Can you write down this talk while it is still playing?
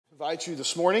Invite you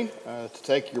this morning to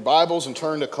take your Bibles and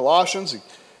turn to Colossians,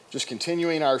 just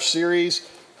continuing our series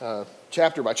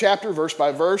chapter by chapter, verse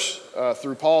by verse,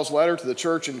 through Paul's letter to the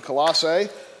church in Colossae.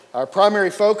 Our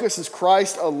primary focus is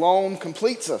Christ alone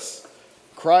completes us.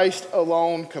 Christ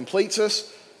alone completes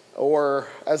us, or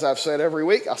as I've said every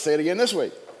week, I'll say it again this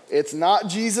week. It's not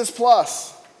Jesus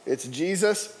plus, it's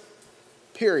Jesus,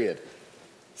 period.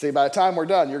 See, by the time we're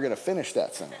done, you're going to finish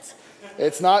that sentence.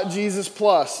 It's not Jesus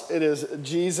plus, it is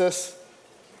Jesus,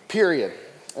 period.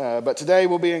 But today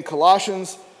we'll be in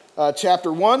Colossians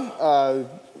chapter 1,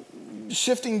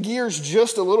 shifting gears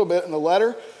just a little bit in the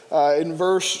letter in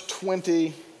verse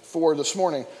 24 this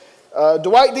morning.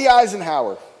 Dwight D.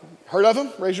 Eisenhower, heard of him?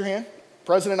 Raise your hand.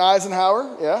 President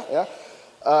Eisenhower, yeah.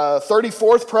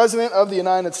 34th President of the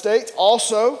United States,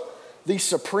 also the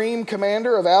Supreme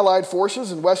Commander of Allied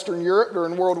Forces in Western Europe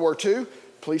during World War II.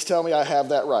 Please tell me I have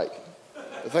that right.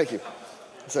 Thank you.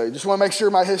 So just want to make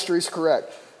sure my history is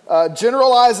correct.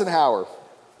 General Eisenhower,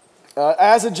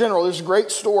 as a general, there's a great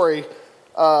story.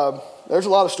 There's a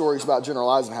lot of stories about General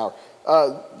Eisenhower.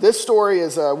 This story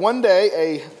is one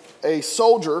day a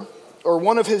soldier, or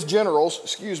one of his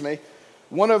generals,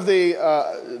 one of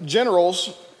the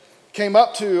generals came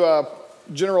up to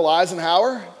General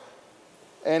Eisenhower,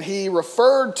 and he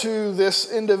referred to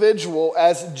this individual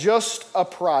as just a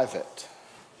private.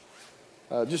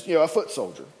 A foot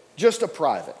soldier, just a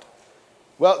private.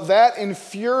 Well, that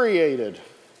infuriated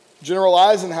General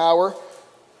Eisenhower,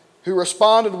 who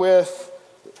responded with,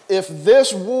 if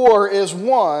this war is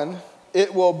won,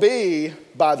 it will be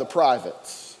by the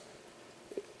privates,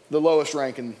 the lowest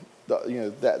rank at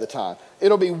the time.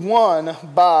 It'll be won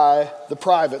by the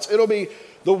privates. The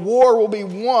war will be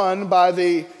won by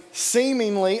the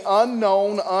seemingly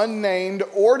unknown, unnamed,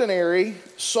 ordinary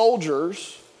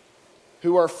soldiers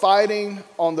who are fighting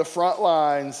on the front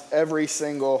lines every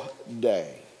single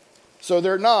day. So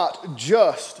they're not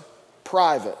just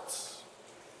privates.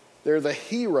 They're the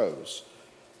heroes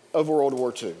of World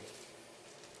War II.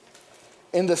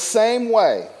 In the same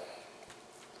way,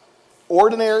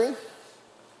 ordinary,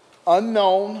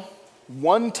 unknown,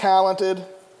 one-talented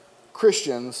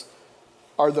Christians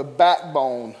are the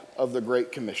backbone of the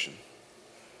Great Commission.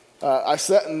 I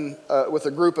sat with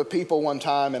a group of people one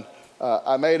time, and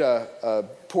I made a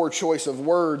poor choice of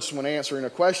words when answering a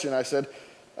question. I said,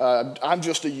 I'm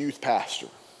just a youth pastor.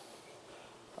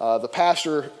 The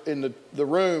pastor in the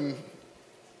room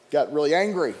got really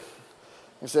angry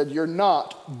and said, you're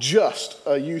not just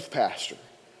a youth pastor.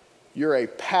 You're a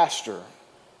pastor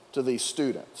to these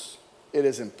students. It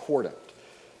is important.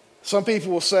 Some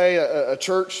people will say a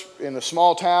church in a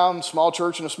small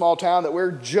church in a small town, that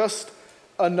we're just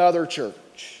another church.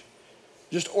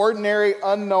 Just ordinary,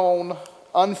 unknown,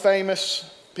 unfamous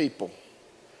people.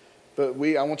 But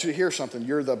I want you to hear something.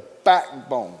 You're the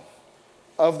backbone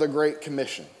of the Great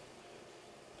Commission.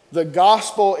 The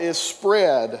gospel is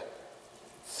spread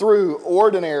through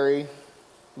ordinary,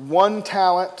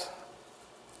 one-talent,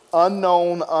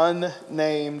 unknown,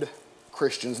 unnamed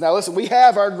Christians. Now listen, we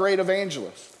have our great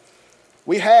evangelists.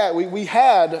 We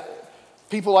had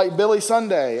people like Billy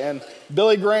Sunday and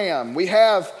Billy Graham. We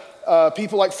have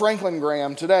people like Franklin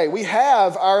Graham today. We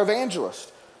have our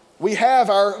evangelists. We have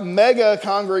our mega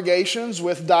congregations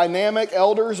with dynamic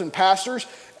elders and pastors.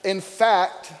 In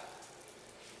fact,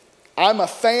 I'm a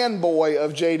fanboy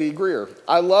of J.D. Greer.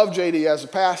 I love J.D. as a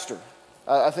pastor.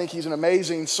 I think he's an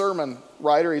amazing sermon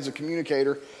writer. He's a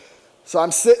communicator. So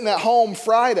I'm sitting at home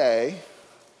Friday,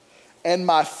 and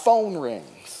my phone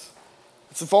rings.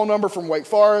 It's a phone number from Wake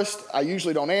Forest. I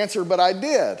usually don't answer, but I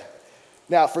did.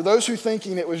 Now, for those who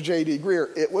thinking it was J.D. Greer,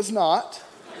 it was not.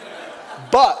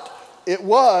 But it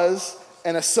was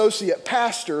an associate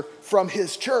pastor from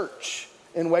his church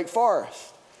in Wake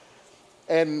Forest.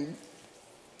 And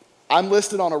I'm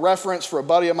listed on a reference for a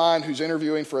buddy of mine who's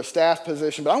interviewing for a staff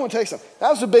position. But I want to tell you something.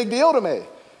 That was a big deal to me.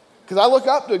 Because I look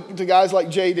up to guys like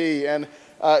J.D. And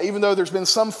even though there's been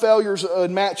some failures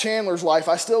in Matt Chandler's life,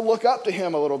 I still look up to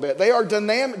him a little bit. They are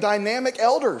dynamic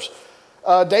elders.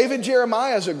 David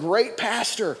Jeremiah is a great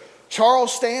pastor.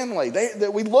 Charles Stanley.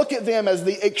 We look at them as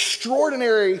the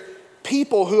extraordinary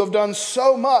people who have done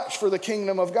so much for the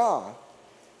kingdom of God.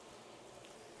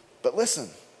 But listen,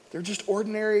 they're just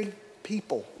ordinary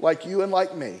people like you and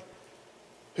like me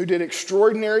who did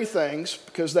extraordinary things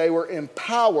because they were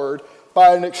empowered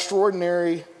by an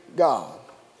extraordinary God.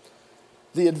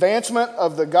 The advancement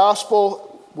of the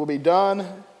gospel will be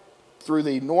done through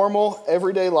the normal,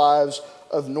 everyday lives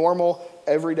of normal,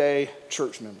 everyday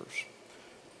church members.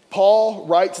 Paul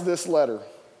writes this letter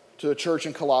to the church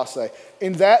in Colossae.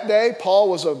 In that day, Paul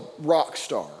was a rock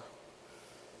star.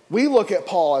 We look at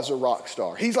Paul as a rock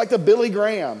star. He's like the Billy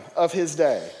Graham of his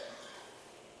day.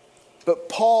 But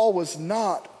Paul was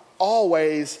not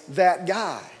always that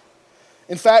guy.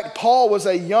 In fact, Paul was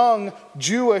a young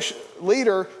Jewish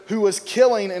leader who was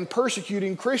killing and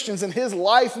persecuting Christians, and his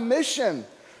life mission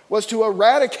was to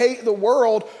eradicate the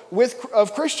world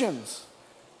of Christians.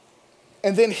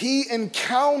 And then he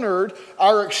encountered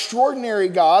our extraordinary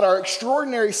God, our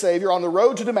extraordinary Savior on the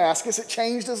road to Damascus. It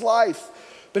changed his life.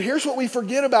 But here's what we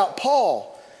forget about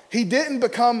Paul. He didn't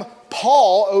become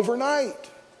Paul overnight.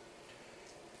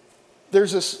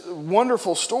 There's this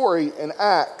wonderful story in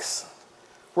Acts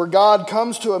where God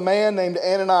comes to a man named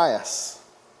Ananias.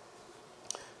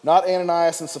 Not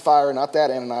Ananias and Sapphira, not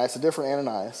that Ananias, a different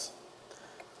Ananias.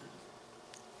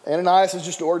 Ananias is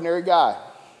just an ordinary guy.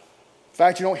 In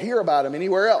fact, you don't hear about him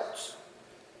anywhere else.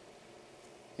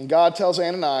 And God tells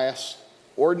Ananias,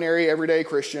 ordinary, everyday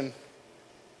Christian,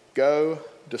 go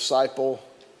disciple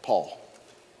Paul.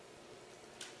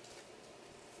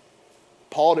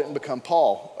 Paul didn't become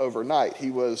Paul overnight.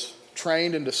 He was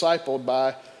trained and discipled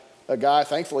by a guy,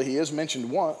 thankfully he is mentioned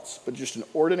once, but just an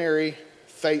ordinary,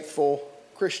 faithful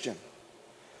Christian.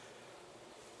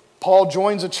 Paul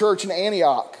joins a church in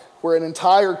Antioch where an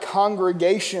entire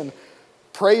congregation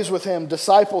prays with him,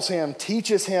 disciples him,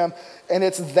 teaches him, and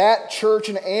it's that church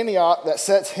in Antioch that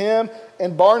sets him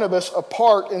and Barnabas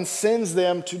apart and sends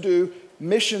them to do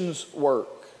missions work.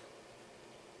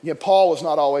 Yet Paul was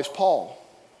not always Paul.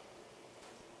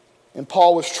 And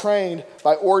Paul was trained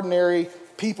by ordinary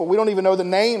people. We don't even know the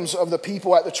names of the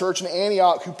people at the church in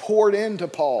Antioch who poured into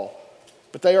Paul,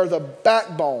 but they are the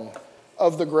backbone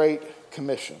of the Great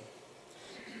Commission.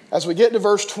 As we get to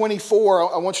verse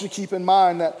 24, I want you to keep in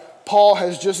mind that Paul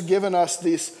has just given us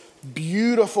this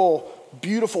beautiful,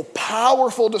 beautiful,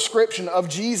 powerful description of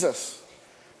Jesus,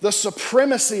 the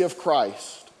supremacy of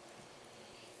Christ.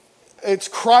 It's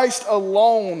Christ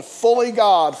alone, fully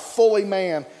God, fully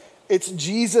man. It's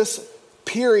Jesus,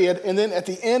 period. And then at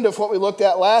the end of what we looked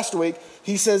at last week,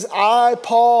 he says, I,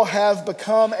 Paul, have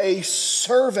become a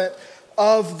servant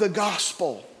of the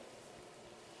gospel.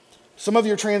 Some of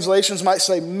your translations might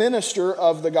say minister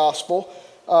of the gospel.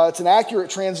 It's an accurate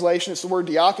translation. It's the word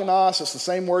diakonos. It's the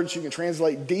same word that you can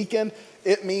translate deacon.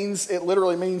 It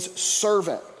literally means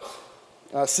servant.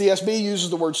 CSB uses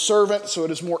the word servant, so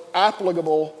it is more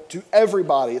applicable to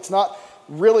everybody. It's not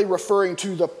really referring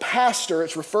to the pastor.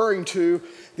 It's referring to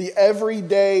the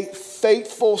everyday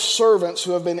faithful servants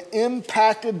who have been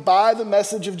impacted by the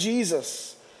message of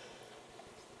Jesus.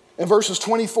 In verses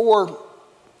 24,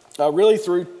 really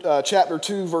through chapter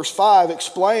 2, verse 5,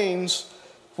 explains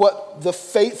what the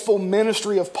faithful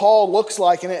ministry of Paul looks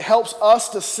like, and it helps us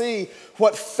to see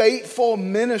what faithful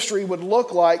ministry would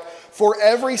look like for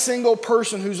every single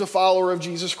person who's a follower of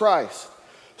Jesus Christ.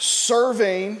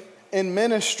 Serving in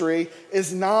ministry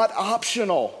is not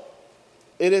optional.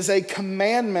 It is a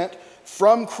commandment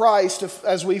from Christ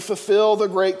as we fulfill the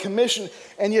Great Commission.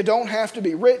 And you don't have to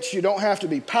be rich. You don't have to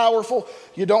be powerful.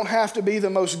 You don't have to be the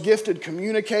most gifted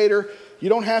communicator. You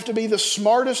don't have to be the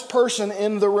smartest person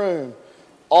in the room.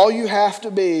 All you have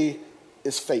to be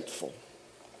is faithful.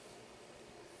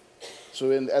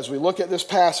 So as we look at this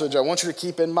passage, I want you to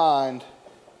keep in mind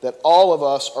that all of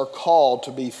us are called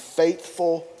to be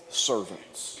faithful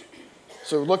servants.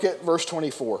 So look at verse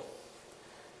 24.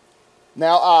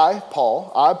 Now I,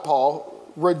 Paul,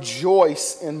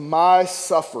 rejoice in my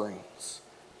sufferings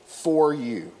for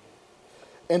you.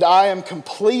 And I am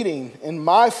completing in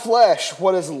my flesh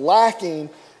what is lacking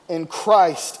in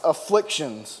Christ's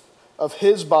afflictions of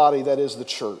his body, that is the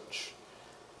church.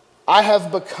 I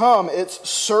have become its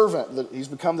servant. He's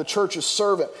become the church's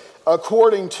servant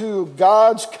according to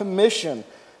God's commission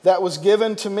that was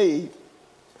given to me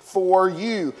for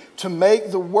you, to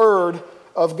make the word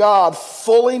of God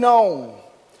fully known,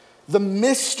 the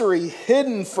mystery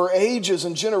hidden for ages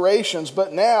and generations,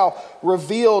 but now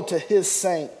revealed to his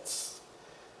saints.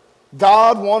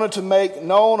 God wanted to make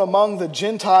known among the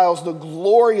Gentiles the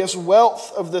glorious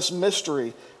wealth of this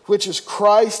mystery, which is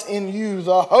Christ in you,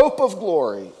 the hope of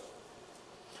glory.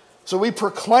 So we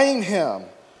proclaim him,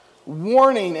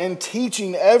 warning and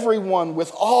teaching everyone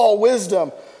with all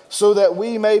wisdom, so that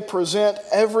we may present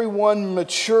everyone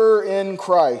mature in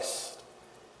Christ.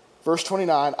 Verse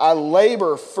 29, I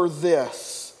labor for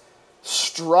this,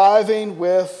 striving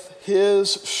with his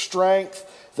strength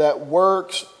that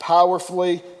works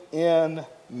powerfully in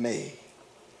me.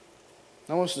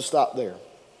 I want us to stop there.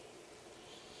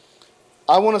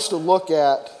 I want us to look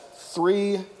at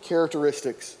 3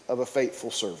 characteristics of a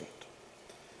faithful servant.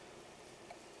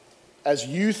 as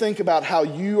you think about how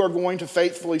you are going to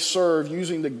faithfully serve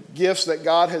using the gifts that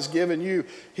God has given you,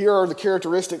 here are the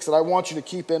characteristics that I want you to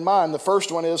keep in mind. The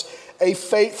first one is a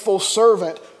faithful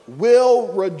servant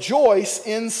will rejoice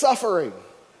in suffering.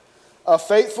 A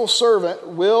faithful servant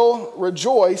will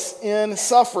rejoice in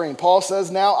suffering. Paul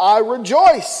says, now I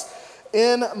rejoice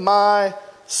in my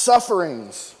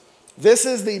sufferings. This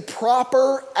is the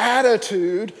proper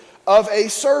attitude of a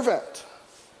servant.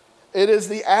 It is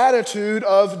the attitude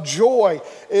of joy.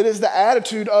 It is the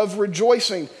attitude of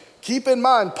rejoicing. Keep in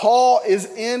mind, Paul is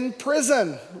in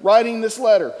prison writing this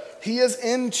letter. He is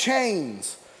in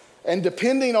chains. And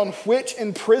depending on which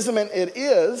imprisonment it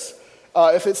is,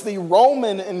 if it's the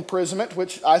Roman imprisonment,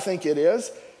 which I think it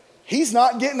is, he's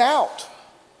not getting out.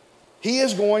 He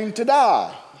is going to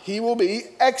die. He will be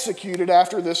executed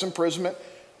after this imprisonment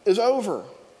is over.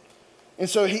 And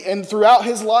so throughout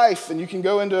his life, and you can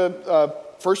go into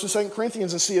 1 and 2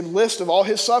 Corinthians and see a list of all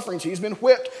his sufferings. He's been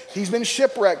whipped. He's been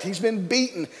shipwrecked. He's been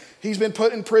beaten. He's been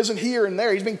put in prison here and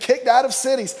there. He's been kicked out of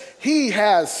cities. He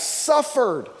has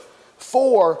suffered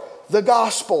for the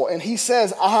gospel. And he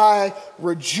says, I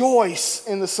rejoice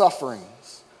in the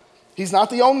sufferings. He's not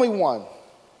the only one.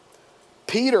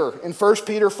 Peter in 1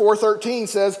 Peter 4:13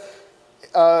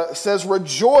 says,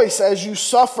 rejoice as you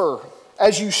suffer,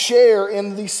 as you share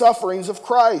in the sufferings of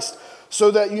Christ,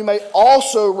 so that you may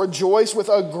also rejoice with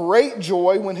a great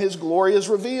joy when his glory is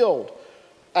revealed.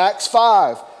 Acts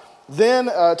 5. Then,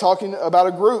 talking about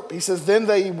a group, he says, then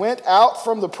they went out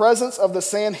from the presence of the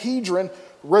Sanhedrin,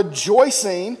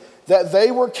 rejoicing that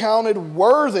they were counted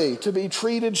worthy to be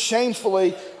treated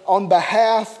shamefully on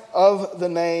behalf of the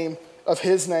name of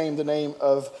his name, the name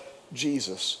of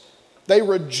Jesus. They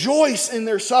rejoice in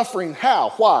their suffering. How?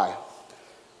 Why?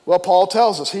 Well, Paul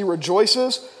tells us he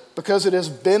rejoices because it is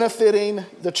benefiting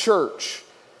the church.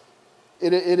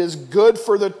 It is good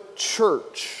for the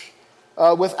church.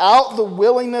 Without the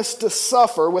willingness to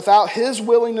suffer, without his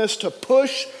willingness to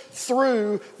push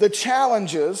through the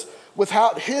challenges,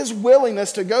 without his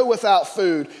willingness to go without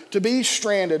food, to be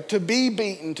stranded, to be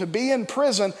beaten, to be in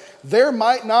prison, there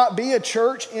might not be a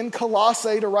church in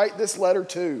Colossae to write this letter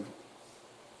to.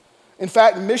 In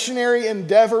fact, missionary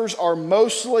endeavors are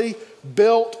mostly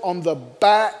built on the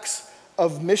backs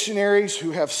of missionaries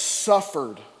who have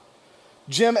suffered.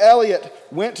 Jim Elliot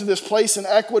went to this place in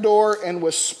Ecuador and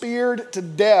was speared to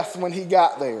death when he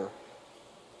got there.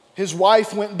 His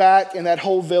wife went back and that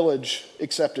whole village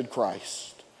accepted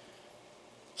Christ.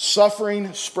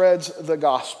 Suffering spreads the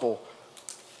gospel.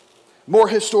 More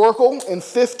historical, in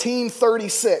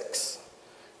 1536,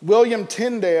 William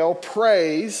Tyndale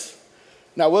prays.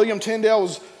 Now, William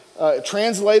Tyndale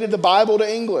translated the Bible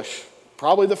to English,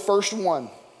 probably the first one.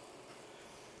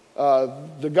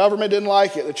 The government didn't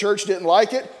like it. The church didn't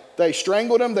like it. They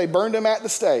strangled him. They burned him at the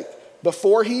stake.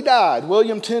 Before he died,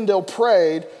 William Tyndale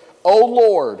prayed, "O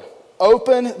Lord,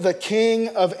 open the King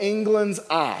of England's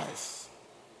eyes."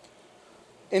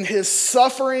 In his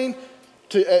suffering,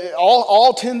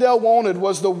 all Tyndale wanted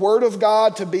was the Word of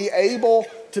God to be able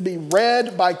to be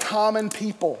read by common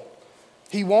people.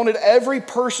 He wanted every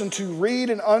person to read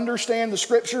and understand the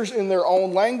Scriptures in their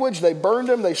own language. They burned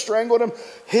him. They strangled him.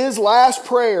 His last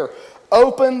prayer,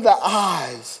 open the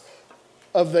eyes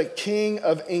of the King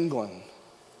of England.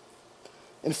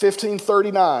 In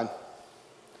 1539,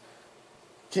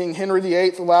 King Henry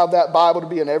VIII allowed that Bible to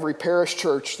be in every parish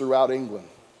church throughout England.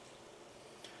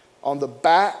 On the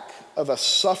back of a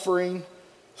suffering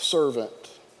servant,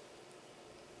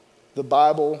 the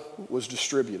Bible was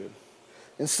distributed.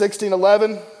 In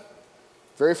 1611,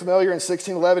 very familiar, in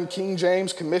 1611, King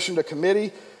James commissioned a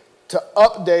committee to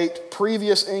update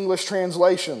previous English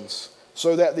translations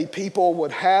so that the people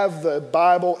would have the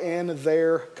Bible in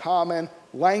their common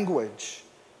language.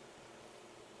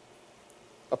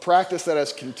 A practice that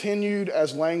has continued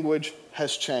as language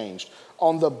has changed.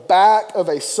 On the back of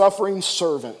a suffering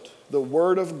servant, the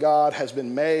Word of God has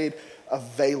been made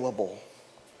available.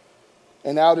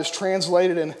 And now it is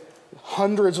translated in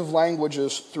hundreds of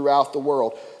languages throughout the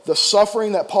world. The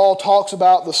suffering that Paul talks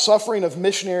about, the suffering of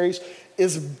missionaries,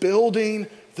 is building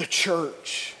the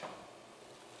church.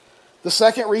 The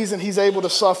second reason he's able to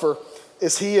suffer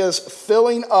is he is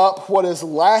filling up what is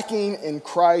lacking in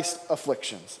Christ's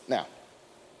afflictions. Now,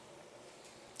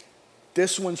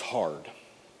 this one's hard.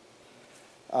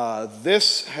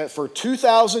 For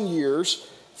 2,000 years,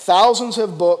 thousands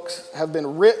of books have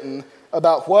been written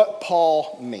about what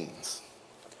Paul means.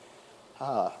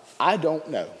 I don't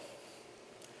know.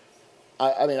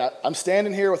 I'm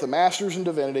standing here with a master's in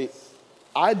divinity.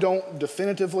 I don't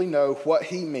definitively know what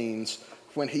he means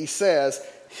when he says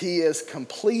he is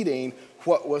completing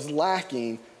what was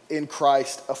lacking in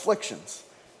Christ's afflictions.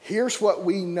 Here's what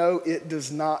we know it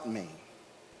does not mean.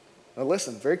 Now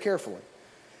listen very carefully.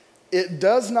 It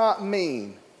does not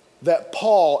mean that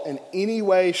Paul in any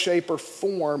way, shape, or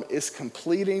form is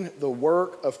completing the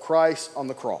work of Christ on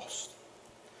the cross.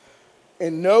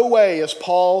 In no way is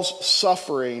Paul's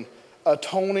suffering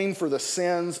atoning for the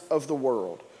sins of the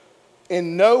world.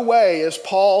 In no way is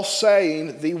Paul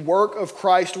saying the work of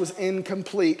Christ was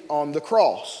incomplete on the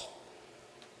cross.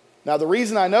 Now, the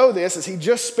reason I know this is he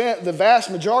just spent the vast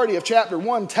majority of chapter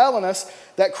 1 telling us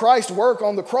that Christ's work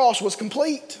on the cross was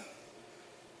complete.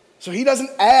 So he doesn't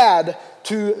add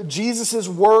to Jesus'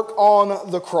 work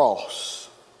on the cross.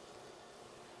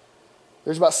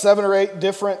 There's about 7 or 8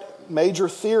 different major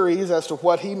theories as to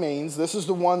what he means. This is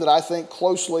the one that I think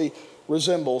closely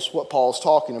resembles what Paul's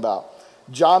talking about.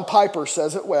 John Piper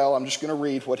says it well. I'm just going to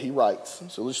read what he writes.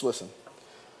 So let's listen.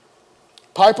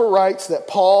 Piper writes that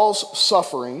Paul's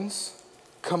sufferings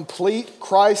complete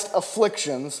Christ's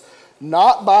afflictions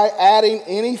not by adding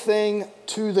anything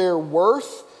to their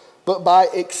worth, but by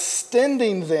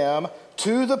extending them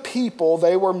to the people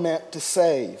they were meant to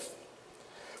save.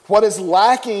 What is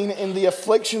lacking in the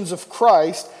afflictions of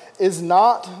Christ is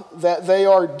not that they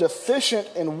are deficient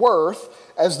in worth,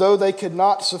 as though they could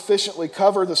not sufficiently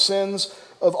cover the sins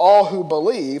of all who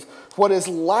believe. What is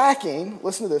lacking,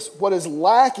 listen to this, what is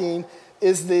lacking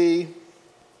is that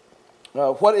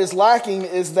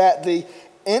the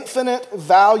infinite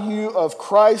value of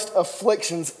Christ's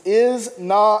afflictions is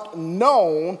not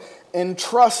known and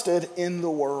trusted in the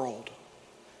world.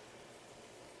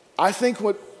 I think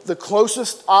what the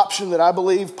closest option that I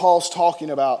believe Paul's talking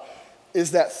about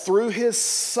is that through his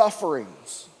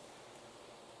sufferings,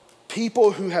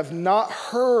 people who have not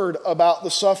heard about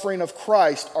the suffering of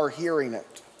Christ are hearing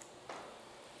it.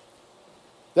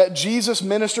 That Jesus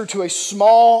ministered to a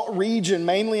small region,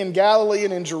 mainly in Galilee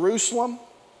and in Jerusalem,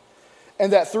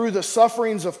 and that through the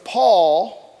sufferings of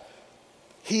Paul,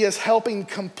 he is helping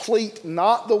complete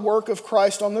not the work of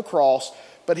Christ on the cross,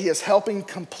 but he is helping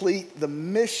complete the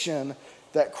mission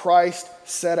that Christ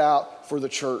set out for the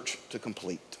church to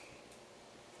complete.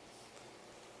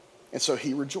 And so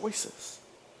he rejoices.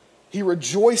 He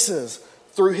rejoices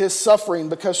through his suffering,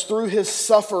 because through his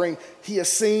suffering, he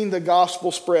has seen the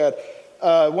gospel spread.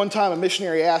 One time a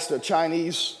missionary asked a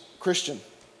Chinese Christian,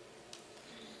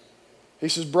 he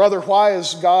says, "Brother, why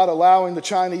is God allowing the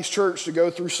Chinese church to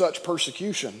go through such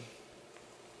persecution?"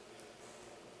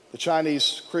 The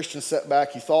Chinese Christian sat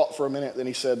back, he thought for a minute, then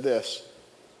he said this.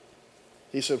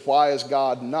 He said, "Why is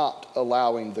God not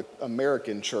allowing the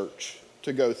American church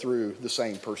to go through the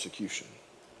same persecution?"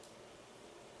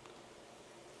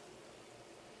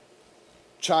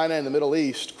 China and the Middle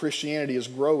East, Christianity is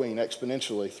growing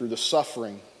exponentially through the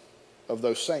suffering of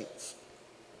those saints.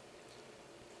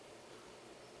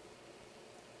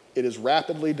 It is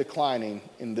rapidly declining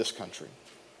in this country.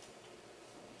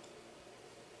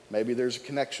 Maybe there's a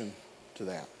connection to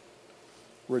that.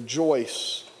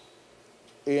 Rejoice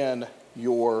in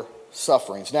your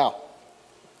sufferings. Now,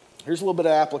 here's a little bit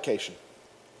of application.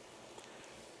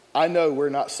 I know we're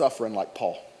not suffering like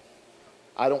Paul.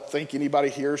 I don't think anybody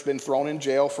here has been thrown in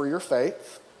jail for your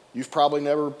faith. You've probably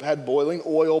never had boiling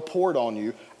oil poured on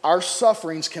you. Our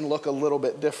sufferings can look a little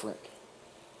bit different.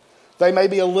 They may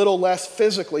be a little less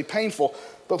physically painful,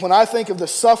 but when I think of the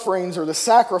sufferings or the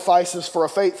sacrifices for a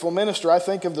faithful minister, I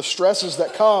think of the stresses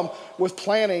that come with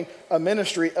planning a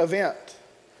ministry event.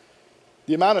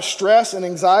 The amount of stress and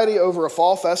anxiety over a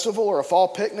fall festival or a fall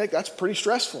picnic, that's pretty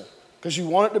stressful because you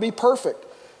want it to be perfect.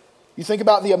 You think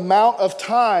about the amount of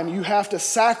time you have to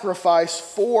sacrifice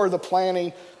for the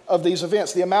planning of these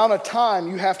events, the amount of time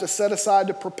you have to set aside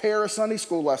to prepare a Sunday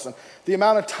school lesson, the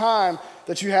amount of time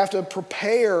that you have to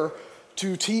prepare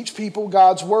to teach people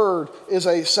God's word is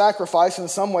a sacrifice, in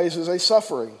some ways is a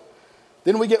suffering.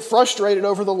 Then we get frustrated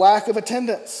over the lack of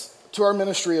attendance to our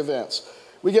ministry events.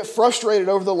 We get frustrated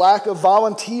over the lack of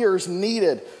volunteers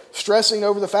needed, stressing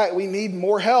over the fact we need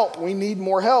more help.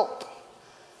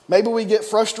 Maybe we get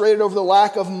frustrated over the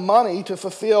lack of money to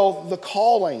fulfill the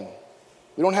calling.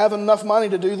 We don't have enough money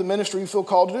to do the ministry we feel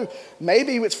called to do.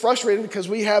 Maybe it's frustrating because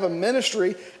we have a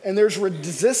ministry and there's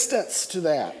resistance to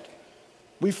that.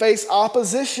 We face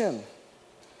opposition.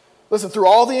 Listen, through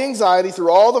all the anxiety,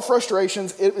 through all the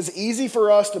frustrations, it is easy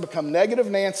for us to become negative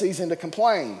Nancys and to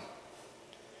complain.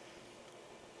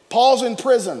 Paul's in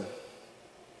prison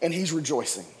and he's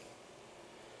rejoicing.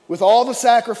 With all the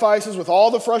sacrifices, with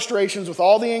all the frustrations, with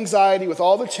all the anxiety, with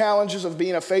all the challenges of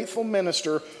being a faithful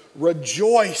minister,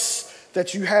 rejoice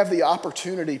that you have the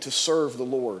opportunity to serve the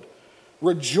Lord.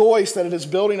 Rejoice that it is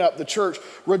building up the church.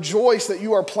 Rejoice that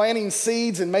you are planting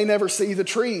seeds and may never see the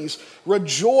trees.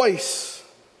 Rejoice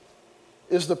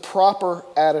is the proper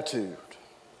attitude.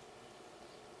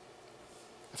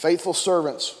 Faithful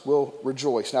servants will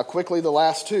rejoice. Now, quickly, the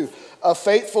last two. A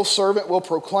faithful servant will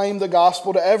proclaim the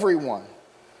gospel to everyone.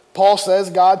 Paul says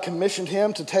God commissioned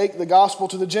him to take the gospel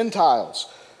to the Gentiles.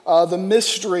 The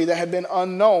mystery that had been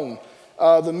unknown.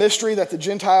 The mystery that the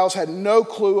Gentiles had no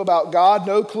clue about God,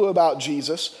 no clue about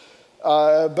Jesus.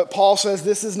 But Paul says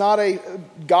this is not a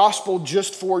gospel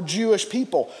just for Jewish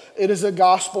people. It is a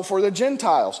gospel for the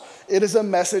Gentiles. It is a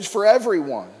message for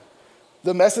everyone.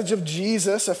 The message of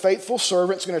Jesus, a faithful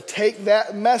servant, is going to take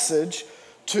that message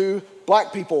to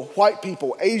black people, white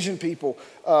people, Asian people,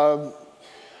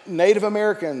 Native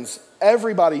Americans,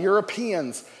 everybody,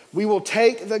 Europeans. We will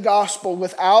take the gospel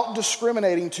without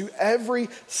discriminating to every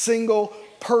single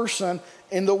person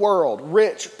in the world.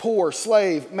 Rich, poor,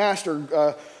 slave,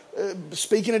 master,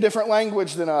 speaking a different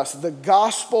language than us. The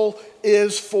gospel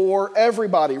is for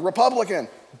everybody. Republican,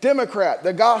 Democrat,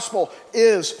 the gospel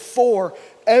is for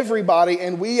everybody.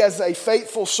 And we as a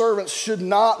faithful servant should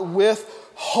not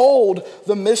withhold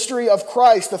the mystery of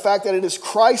Christ, the fact that it is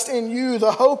Christ in you,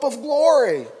 the hope of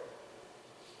glory.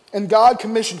 And God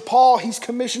commissioned Paul, he's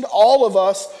commissioned all of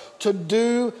us to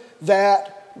do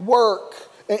that work.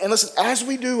 And listen, as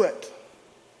we do it,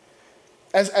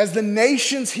 as the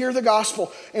nations hear the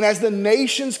gospel, and as the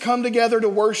nations come together to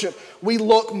worship, we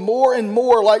look more and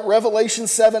more like Revelation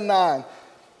 7:9,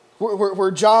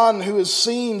 where John, who has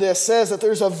seen this, says that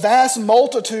there's a vast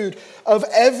multitude of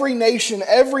every nation,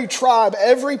 every tribe,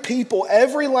 every people,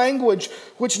 every language,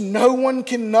 which no one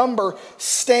can number,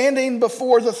 standing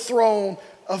before the throne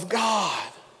of God.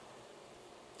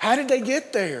 How did they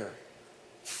get there?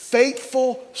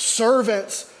 Faithful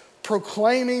servants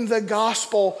proclaiming the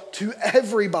gospel to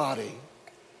everybody.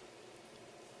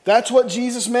 That's what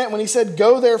Jesus meant when he said,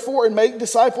 "Go therefore and make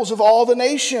disciples of all the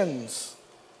nations."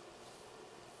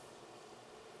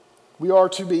 We are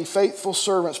to be faithful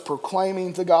servants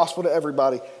proclaiming the gospel to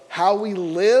everybody. How we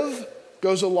live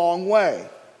goes a long way.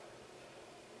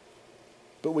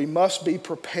 But we must be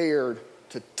prepared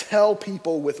to tell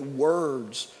people with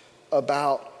words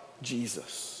about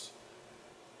Jesus.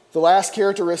 The last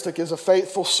characteristic is a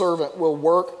faithful servant will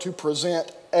work to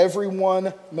present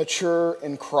everyone mature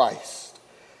in Christ.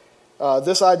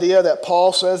 This idea that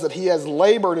Paul says that he has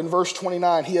labored in verse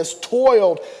 29, he has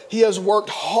toiled, he has worked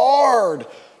hard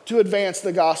to advance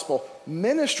the gospel.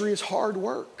 Ministry is hard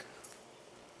work.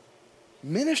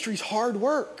 Ministry is hard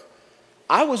work.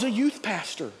 I was a youth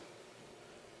pastor.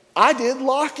 I did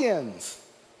lock-ins.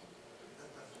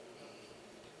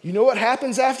 You know what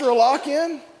happens after a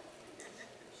lock-in?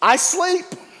 I sleep.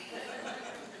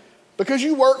 Because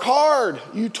you work hard.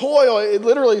 You toil. It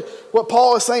literally, what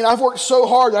Paul is saying, I've worked so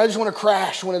hard that I just want to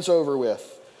crash when it's over with.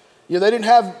 You know, they didn't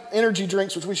have energy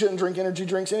drinks, which we shouldn't drink energy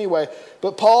drinks anyway.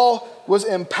 But Paul was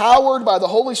empowered by the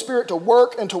Holy Spirit to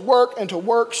work and to work and to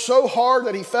work so hard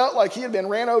that he felt like he had been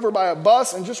ran over by a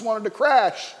bus and just wanted to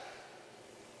crash.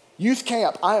 Youth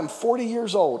camp. I am 40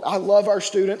 years old. I love our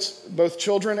students, both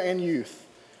children and youth.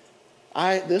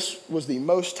 This was the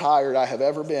most tired I have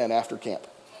ever been after camp.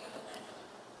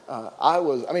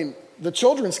 The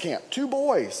children's camp, 2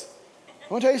 boys.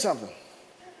 I want to tell you something.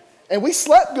 And we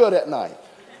slept good at night.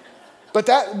 But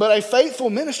a faithful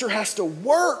minister has to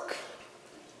work.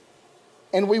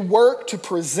 And we work to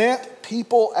present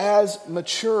people as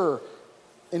mature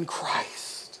in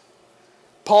Christ.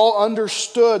 Paul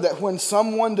understood that when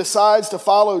someone decides to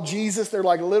follow Jesus, they're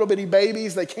like little bitty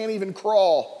babies. They can't even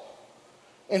crawl.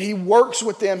 And he works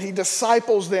with them. He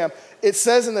disciples them. It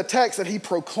says in the text that he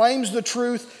proclaims the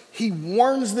truth. He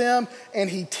warns them and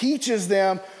he teaches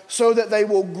them so that they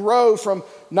will grow from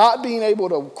not being able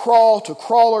to crawl to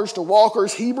crawlers to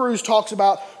walkers. Hebrews talks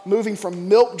about moving from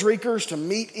milk drinkers to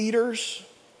meat eaters.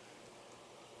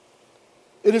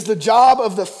 It is the job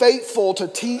of the faithful to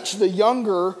teach the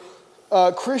younger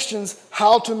Christians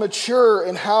how to mature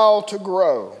and how to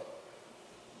grow.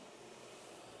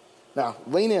 Now,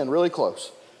 lean in really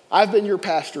close. I've been your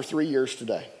pastor 3 years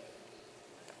today.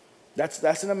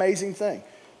 That's an amazing thing.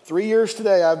 3 years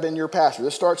today I've been your pastor.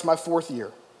 This starts my 4th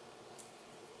year.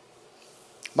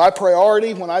 My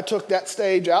priority when I took that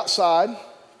stage outside,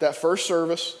 that first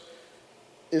service,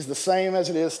 is the same as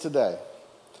it is today.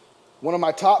 One of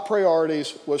my top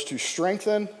priorities was to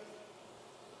strengthen,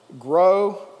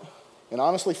 grow, and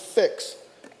honestly fix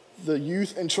the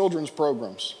youth and children's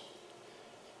programs.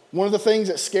 One of the things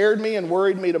that scared me and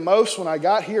worried me the most when I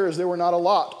got here is there were not a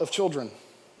lot of children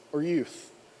or youth.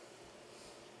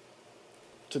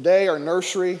 Today, our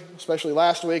nursery, especially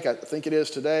last week, I think it is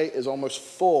today, is almost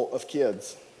full of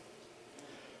kids.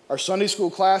 Our Sunday school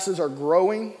classes are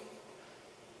growing.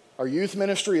 Our youth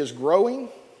ministry is growing.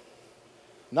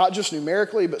 not just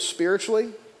numerically, but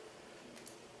spiritually.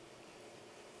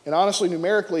 And honestly,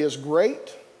 numerically is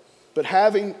great, but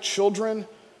having children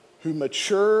who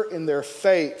mature in their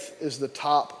faith is the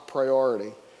top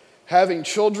priority. Having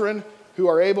children who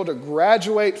are able to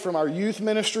graduate from our youth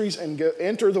ministries and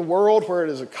enter the world, where it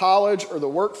is a college or the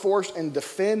workforce, and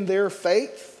defend their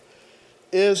faith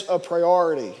is a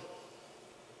priority.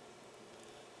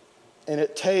 And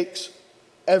it takes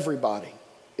everybody.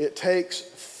 It takes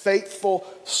faithful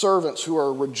servants who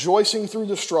are rejoicing through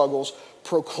the struggles,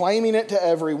 proclaiming it to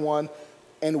everyone,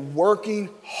 and working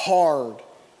hard.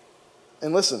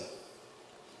 And listen,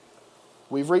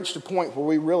 we've reached a point where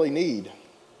we really need,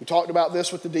 we talked about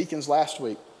this with the deacons last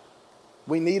week,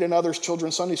 we need another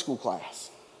children's Sunday school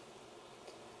class.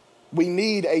 We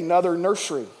need another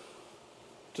nursery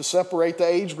to separate the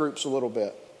age groups a little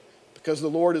bit, because the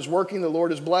Lord is working, the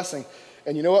Lord is blessing.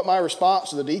 And you know what my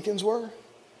response to the deacons were?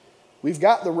 We've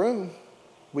got the room.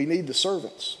 We need the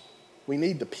servants. We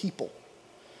need the people.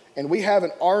 And we have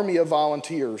an army of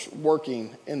volunteers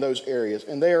working in those areas,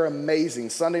 and they are amazing.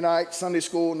 Sunday night, Sunday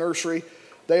school, nursery,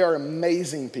 they are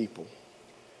amazing people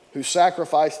who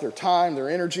sacrifice their time, their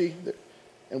energy,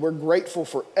 and we're grateful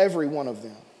for every one of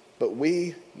them. But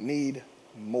we need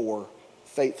more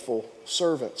faithful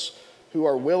servants who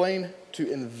are willing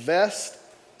to invest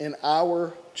in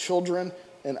our children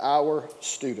and our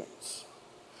students,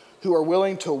 who are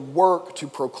willing to work to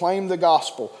proclaim the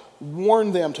gospel,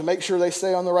 warn them to make sure they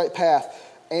stay on the right path,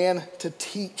 and to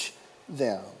teach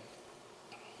them.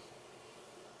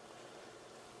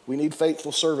 We need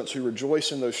faithful servants who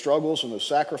rejoice in those struggles and those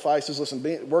sacrifices.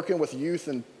 Listen, working with youth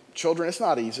and children, it's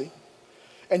not easy.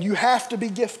 And you have to be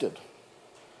gifted.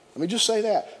 Let me just say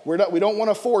that. We don't want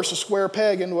to force a square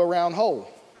peg into a round hole.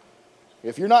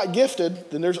 If you're not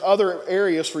gifted, then there's other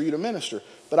areas for you to minister.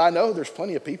 But I know there's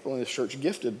plenty of people in this church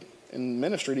gifted in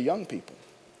ministry to young people.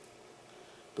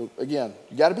 But again,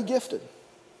 you got to be gifted.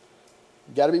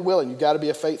 You got to be willing. You got to be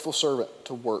a faithful servant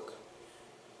to work.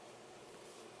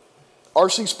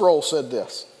 R.C. Sproul said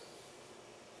this: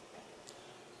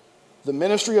 the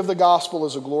ministry of the gospel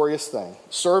is a glorious thing.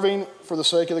 Serving for the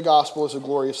sake of the gospel is a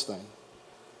glorious thing.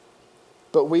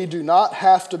 But we do not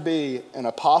have to be an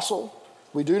apostle.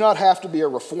 We do not have to be a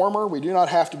reformer. We do not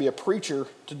have to be a preacher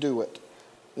to do it.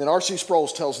 And then R.C. Sproul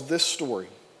tells this story.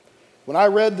 When I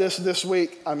read this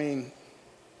week,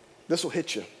 this will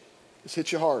hit you. This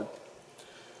hits you hard.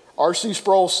 R.C.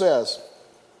 Sproul says,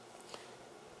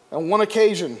 on one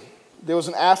occasion, there was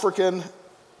an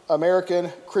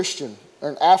African-American Christian, or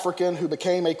an African who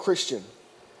became a Christian.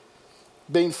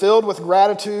 Being filled with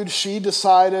gratitude, she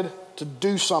decided to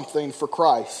do something for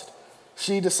Christ.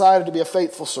 She decided to be a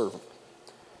faithful servant.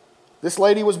 This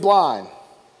lady was blind,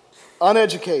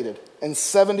 uneducated, and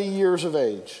 70 years of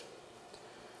age.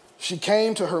 She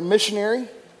came to her missionary.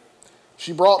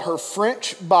 She brought her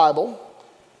French Bible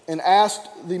and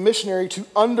asked the missionary to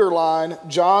underline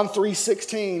John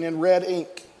 3:16 in red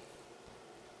ink.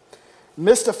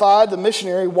 Mystified, the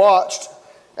missionary watched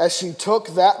as she took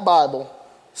that Bible,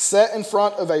 sat in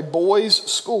front of a boys'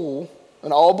 school,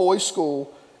 an all-boys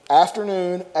school,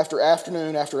 afternoon after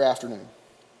afternoon after afternoon.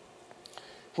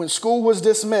 When school was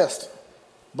dismissed,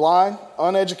 blind,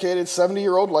 uneducated,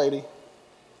 70-year-old lady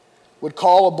would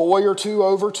call a boy or two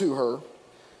over to her,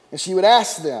 and she would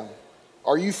ask them,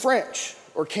 "Are you French?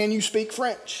 Or can you speak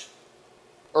French?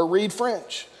 Or read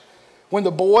French?" When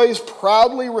the boys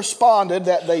proudly responded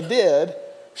that they did,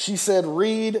 she said,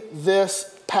 "Read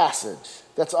this passage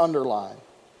that's underlined."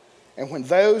 And when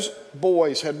those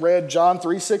boys had read John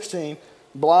 3:16,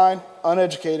 blind,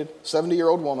 uneducated,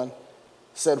 70-year-old woman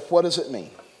said, "What does it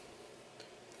mean?"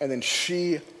 And then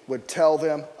she would tell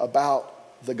them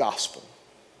about the gospel.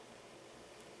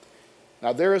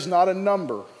 Now, there is not a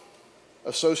number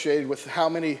associated with how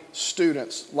many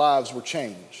students' lives were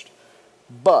changed,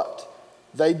 but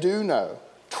they do know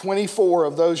 24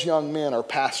 of those young men are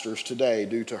pastors today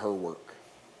due to her work.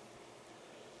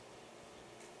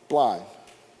 Blind,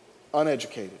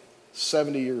 uneducated,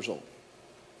 70 years old,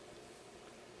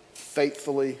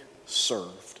 faithfully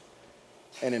served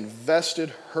and invested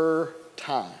her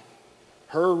time,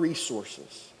 her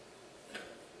resources.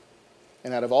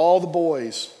 And out of all the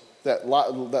boys the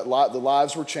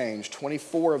lives were changed,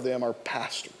 24 of them are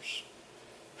pastors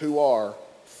who are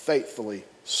faithfully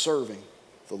serving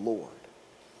the Lord.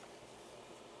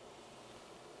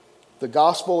 The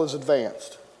gospel is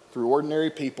advanced through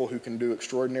ordinary people who can do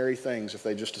extraordinary things if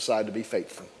they just decide to be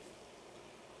faithful.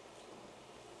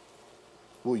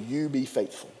 Will you be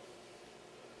faithful?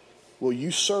 Will you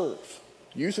serve?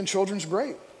 Youth and children's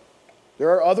great.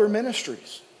 There are other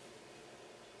ministries.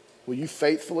 Will you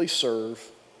faithfully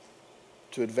serve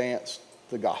to advance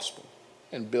the gospel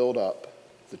and build up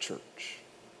the church.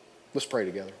 Let's pray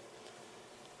together.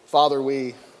 Father,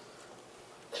 we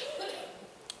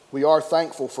are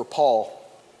thankful for Paul.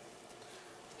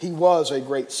 He was a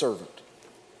great servant.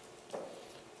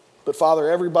 But Father,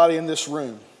 everybody in this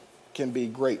room can be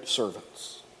great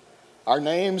servants. Our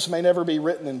names may never be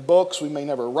written in books. We may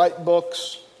never write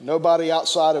books. Nobody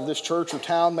outside of this church or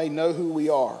town may know who we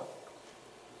are.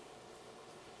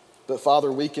 But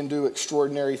Father, we can do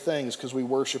extraordinary things because we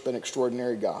worship an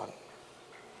extraordinary God.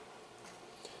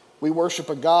 We worship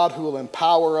a God who will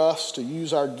empower us to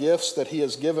use our gifts that he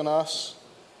has given us.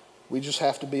 We just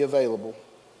have to be available.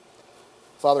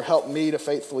 Father, help me to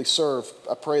faithfully serve.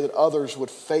 I pray that others would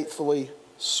faithfully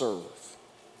serve.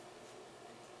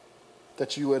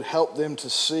 That you would help them to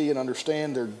see and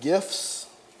understand their gifts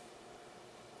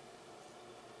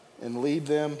and lead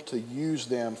them to use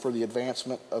them for the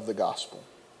advancement of the gospel.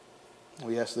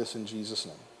 We ask this in Jesus'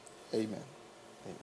 name. Amen.